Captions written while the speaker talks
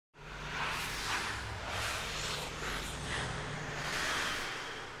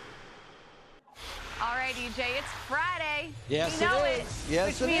E.J. It's Friday. Yes, we know it is.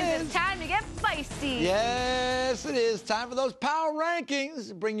 Yes, which it means is. it's time to get feisty. Yes, it is. Time for those power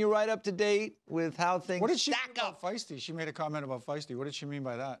rankings. Bring you right up to date with how things What did she stack mean up. about feisty? She made a comment about feisty. What did she mean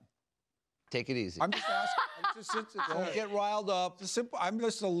by that? Take it easy. I'm just asking. Don't get riled up. I'm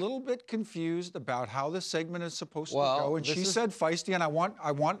just a little bit confused about how this segment is supposed to go. And she is- said feisty,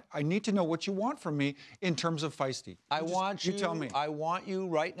 and I need to know what you want from me in terms of feisty. You tell me. I want you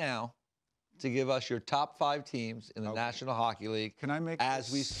right now to give us your top 5 teams in the National Hockey League. Can I make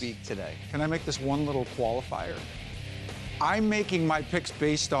as we speak today? Can I make this one little qualifier? I'm making my picks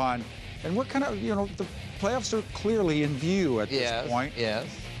based on, and we're kind of, the playoffs are clearly in view at this point. Yes.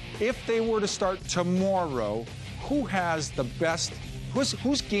 If they were to start tomorrow, who has the best,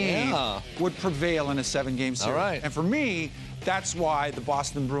 whose game would prevail in a 7-game series? All right. And for me, that's why the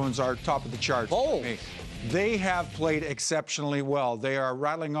Boston Bruins are top of the charts. Bold. For me. They have played exceptionally well. They are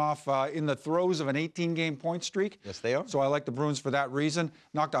rattling off in the throes of an 18-game point streak. Yes, they are. So I like the Bruins for that reason.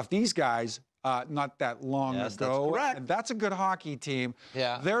 Knocked off these guys not that long ago. That's correct. And that's a good hockey team.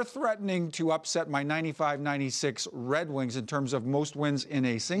 Yeah. They're threatening to upset my 95-96 Red Wings in terms of most wins in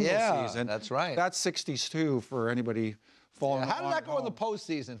a single season. That's right. That's 62 for anybody following How did that go in the home.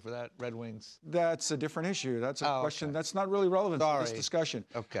 postseason for that Red Wings? That's a different issue. That's a question okay. that's not really relevant to this discussion.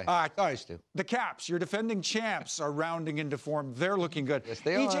 Okay. Sorry, Stu. The Caps, your defending champs, are rounding into form. They're looking good. Yes,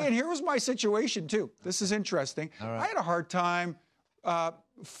 they EJ, are. and here was my situation, too. This is interesting. All right. I had a hard time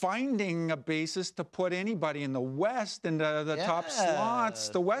finding a basis to put anybody in the West into the top slots.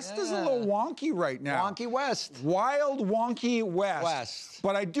 The West is a little wonky right now. Wonky West. Wild, wonky West.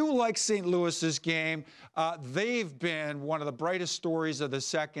 But I do like St. Louis's game. They've been one of the brightest stories of the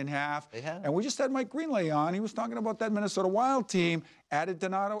second half. They have. And we just had Mike Greenlay on. He was talking about that Minnesota Wild team. Added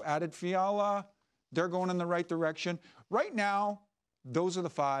Donato, added Fiala. They're going in the right direction. Right now, those are the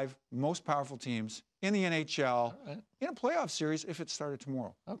 5 most powerful teams in the NHL in a playoff series if it started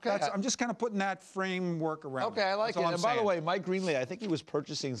tomorrow. Okay. I'm just kind of putting that framework around. Okay, I like That's it. all And I'm by the saying. way, Mike Greenlay, I think he was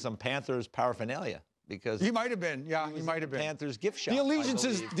purchasing some Panthers paraphernalia because He might have been. Yeah, he might have been. Panthers gift shop.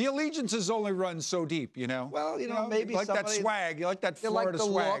 The allegiances only run so deep, you know. Well, maybe you like that somebody- swag. You like that They like Florida the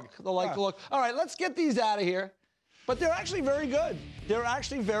swag. look. They like the look. All right, let's get these out of here. But they're actually very good. They're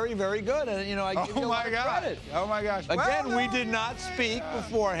actually very, very good. And, I give you a lot of credit. Oh, my gosh. Again, we did not speak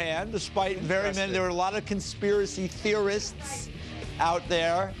beforehand, despite there were a lot of conspiracy theorists out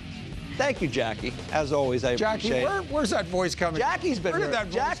there. Thank you, Jackie. As always, I appreciate it. Where's that voice coming? Jackie's been Where did very- that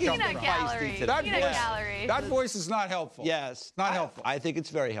voice Jackie's come been Peanut from? gallery. That Peanut voice- gallery. That voice is not helpful. Yes. Not helpful. I think it's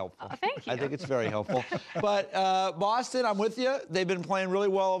very helpful. Oh, thank you. I think it's very helpful. But Boston, I'm with you. They've been playing really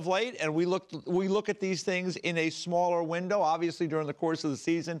well of late, and we look at these things in a smaller window. Obviously, during the course of the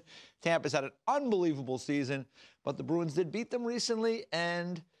season, Tampa's had an unbelievable season, but the Bruins did beat them recently,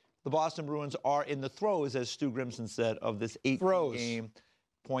 and the Boston Bruins are in the throes, as Stu Grimson said, of this 8-game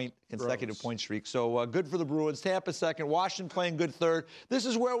consecutive point streak. So good for the Bruins. Tampa second. Washington playing good third. This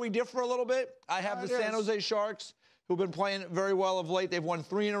is where we differ a little bit. I have the San Jose Sharks, who've been playing very well of late. They've won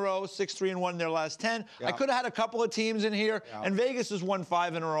 3 in a row, 6-3-1 in their last 10. Yeah. I could have had a couple of teams in here, and Vegas has won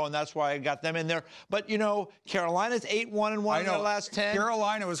 5 in a row, and that's why I got them in there. But, Carolina's 8-1-1 in their last 10.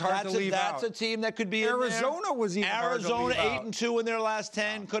 Carolina was hard to leave out. That's a team that could be Arizona in there. was even hard to leave out. 8-2 in their last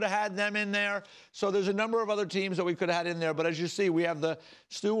 10. Could have had them in there. So there's a number of other teams that we could have had in there. But as you see, we have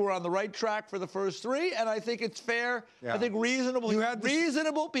Stu, we're on the right track for the first 3, and I think it's fair. Yeah. I think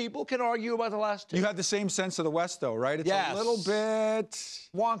reasonable people can argue about the last 2. You had the same sense of the West, though, right? It's Yes. a little bit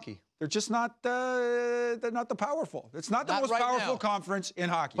wonky. They're just not. They're not the powerful. It's not the most right powerful now. conference in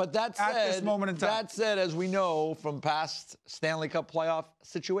hockey. But that said, at this moment in time, that said, as we know from past Stanley Cup playoff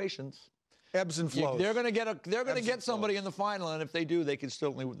situations, ebbs and flows. they're going to get somebody in the final, and if they do, they can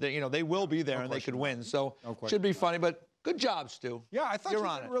certainly, they will be there and they could win. So should be funny. But good job, Stu. Yeah, I thought you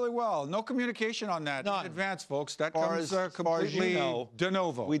did really well. No communication on that in advance, folks. That comes completely de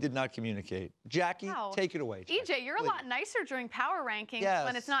novo. We did not communicate. Jackie, take it away. EJ, you're a lot nicer during power rankings Yes.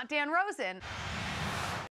 when it's not Dan Rosen.